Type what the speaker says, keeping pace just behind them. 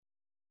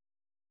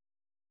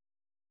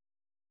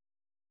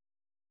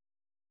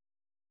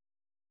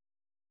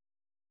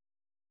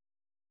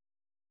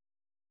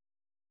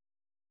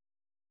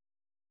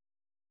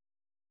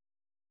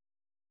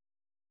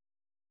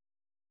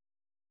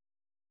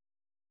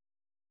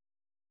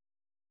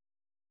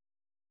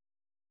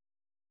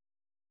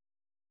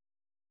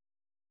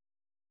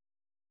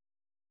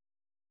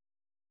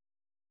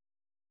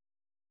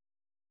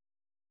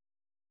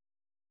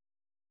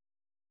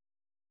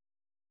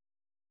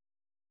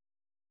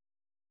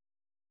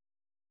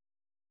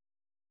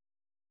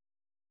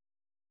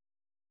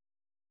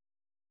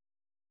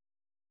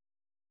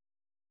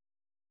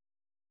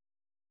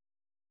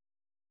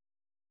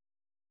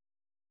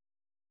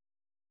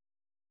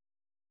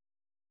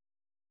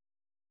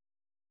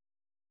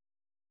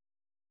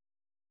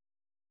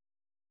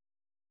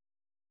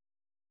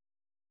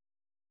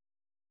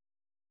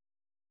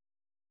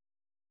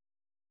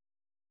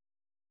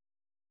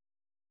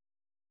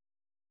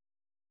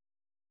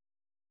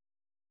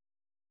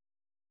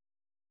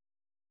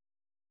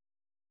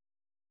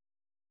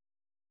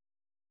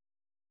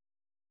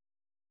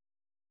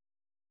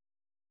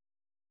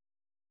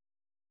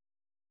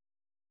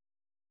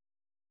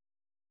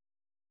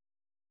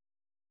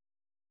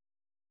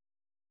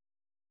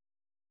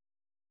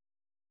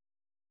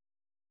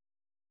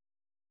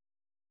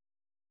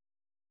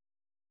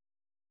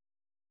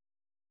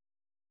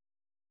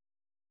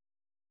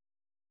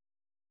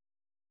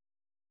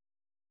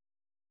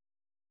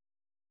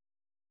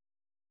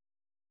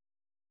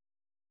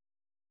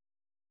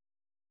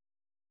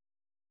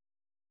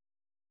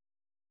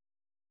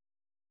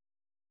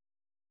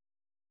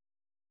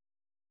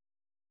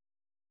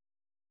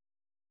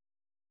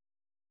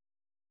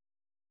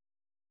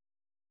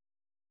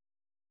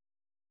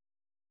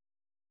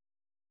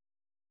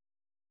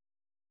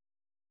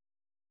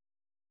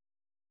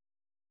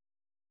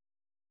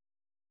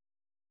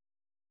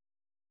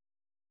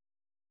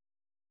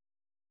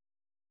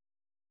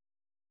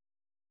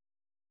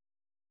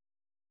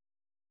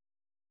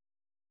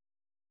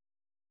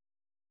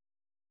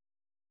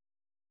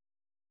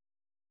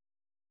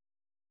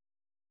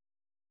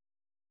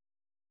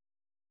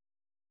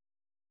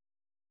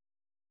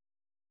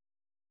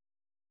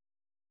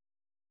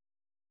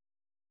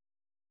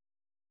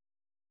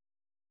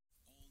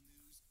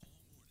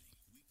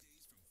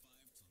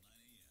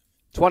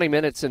20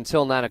 minutes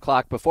until 9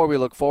 o'clock. Before we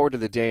look forward to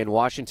the day in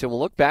Washington, we'll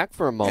look back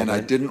for a moment. And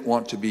I didn't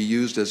want to be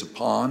used as a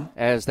pawn.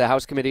 As the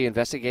House Committee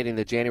investigating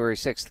the January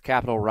 6th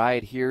Capitol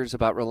riot hears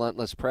about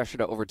relentless pressure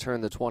to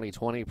overturn the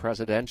 2020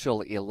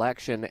 presidential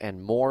election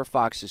and more.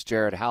 Fox's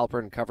Jared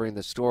Halpern covering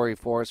the story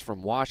for us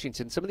from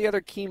Washington. Some of the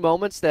other key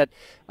moments that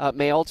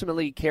may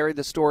ultimately carry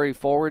the story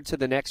forward to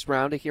the next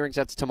round of hearings.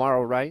 That's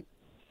tomorrow, right?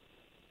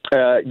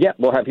 Yeah,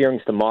 we'll have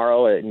hearings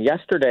tomorrow. And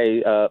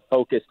yesterday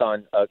focused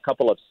on a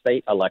couple of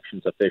state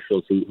elections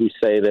officials who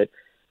say that,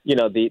 you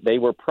know, they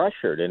were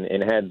pressured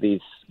and had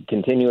these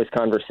continuous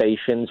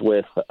conversations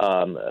with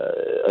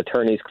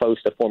attorneys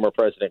close to former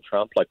President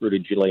Trump, like Rudy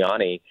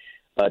Giuliani,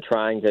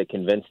 trying to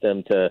convince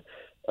them to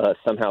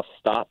somehow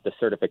stop the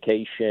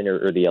certification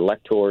or the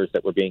electors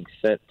that were being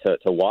sent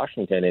to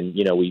Washington. And,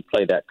 you know, we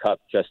played that cut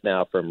just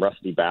now from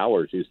Rusty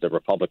Bowers, who's the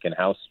Republican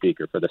House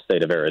Speaker for the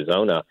state of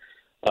Arizona,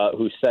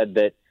 who said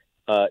that,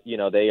 you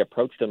know, they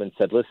approached him and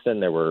said,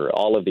 listen, there were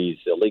all of these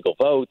illegal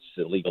votes,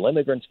 illegal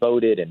immigrants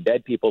voted, and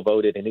dead people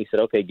voted. And he said,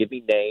 okay, give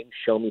me names,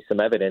 show me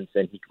some evidence.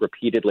 And he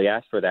repeatedly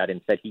asked for that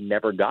and said he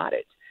never got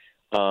it.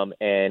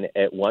 And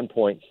at one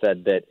point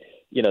said that,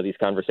 you know, these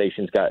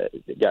conversations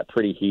got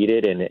pretty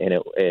heated. And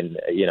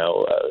you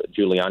know,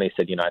 Giuliani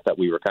said, you know, I thought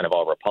we were kind of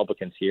all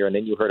Republicans here. And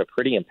then you heard a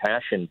pretty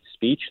impassioned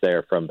speech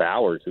there from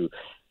Bowers, who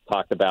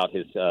talked about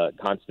his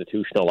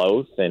constitutional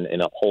oath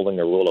and upholding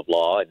the rule of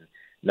law and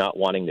not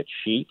wanting to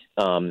cheat.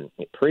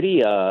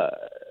 Pretty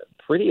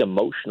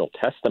emotional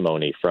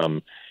testimony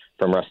from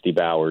Rusty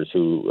Bowers,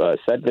 who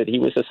said that he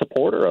was a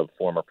supporter of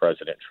former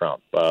President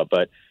Trump.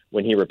 But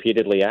when he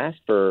repeatedly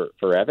asked for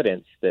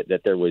evidence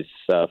that there was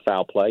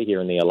foul play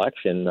here in the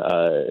election,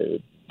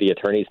 the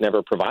attorneys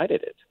never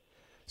provided it.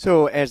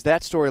 So as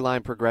that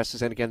storyline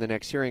progresses, and again, the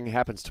next hearing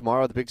happens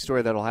tomorrow, the big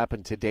story that'll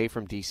happen today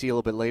from D.C. a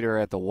little bit later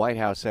at the White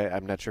House,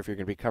 I'm not sure if you're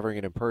going to be covering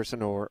it in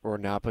person or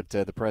not, but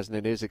the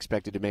president is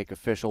expected to make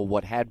official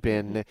what had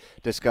been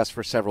discussed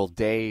for several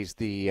days,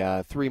 the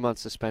 3-month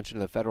suspension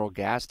of the federal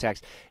gas tax.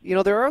 You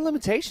know, there are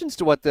limitations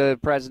to what the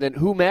president,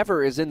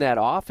 whomever is in that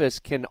office,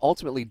 can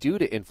ultimately do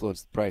to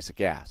influence the price of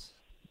gas.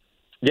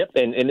 Yep,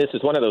 and this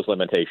is one of those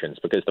limitations,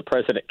 because the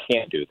president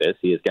can't do this.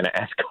 He is going to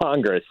ask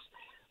Congress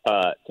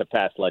to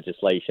pass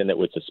legislation that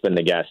would suspend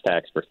the gas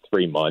tax for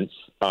 3 months.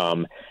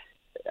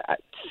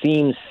 It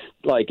seems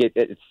like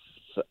it's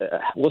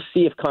we'll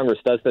see if Congress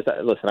does this.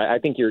 Listen, I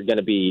think you're going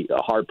to be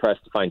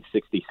hard-pressed to find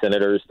 60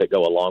 senators that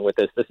go along with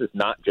this. This is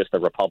not just a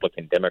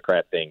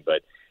Republican-Democrat thing,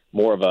 but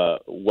more of a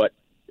what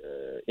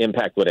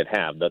impact would it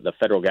have? The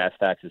federal gas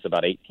tax is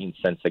about 18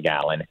 cents a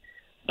gallon.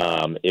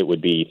 It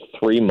would be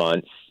 3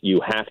 months. You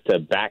have to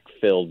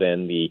backfill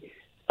then the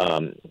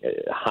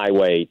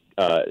highway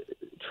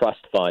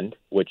trust fund,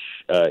 which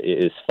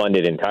is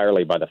funded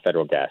entirely by the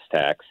federal gas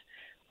tax.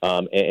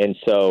 And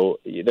so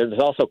there's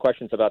also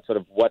questions about sort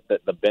of what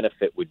the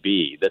benefit would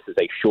be. This is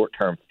a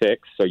short-term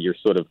fix, so you're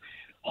sort of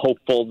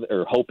hopeful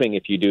or hoping,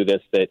 if you do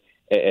this, that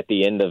at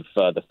the end of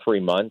the 3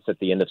 months, at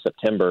the end of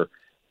September,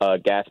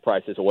 gas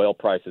prices, oil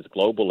prices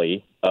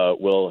globally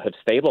will have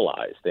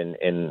stabilized.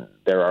 And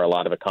there are a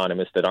lot of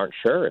economists that aren't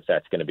sure if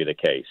that's going to be the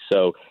case.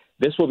 So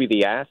this will be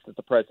the ask that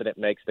the president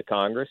makes to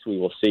Congress. We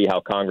will see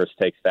how Congress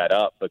takes that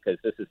up, because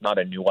this is not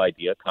a new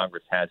idea.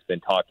 Congress has been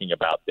talking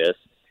about this.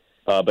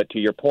 But to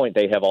your point,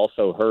 they have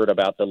also heard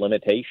about the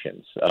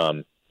limitations.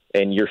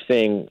 And you're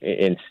seeing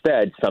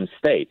instead some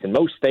states, and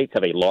most states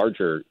have a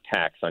larger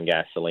tax on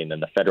gasoline than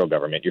the federal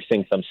government. You're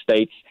seeing some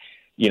states,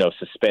 you know,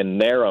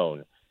 suspend their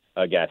own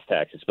gas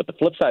taxes. But the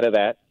flip side of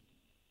that,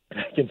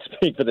 I can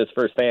speak for this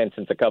firsthand,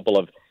 since a couple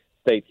of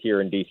states here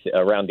in DC,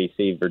 around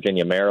D.C.,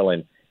 Virginia,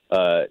 Maryland,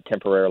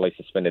 temporarily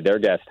suspended their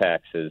gas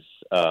taxes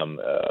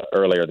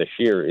earlier this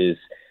year, is,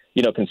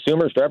 you know,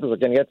 consumers, drivers are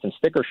going to get some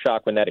sticker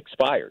shock when that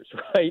expires,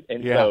 right?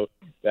 And so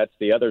that's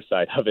the other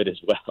side of it as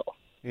well.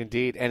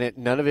 Indeed, and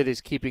none of it is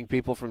keeping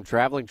people from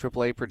traveling.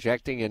 AAA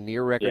projecting a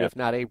near record, if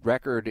not a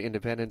record,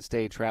 Independence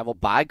Day travel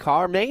by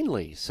car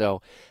mainly.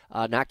 So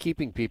not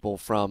keeping people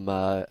from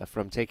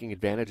taking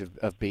advantage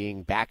of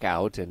being back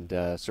out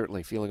and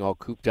certainly feeling all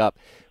cooped up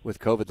with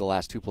COVID the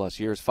last 2+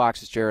 years.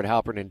 Fox's Jared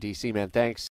Halpern in D.C., man, thanks.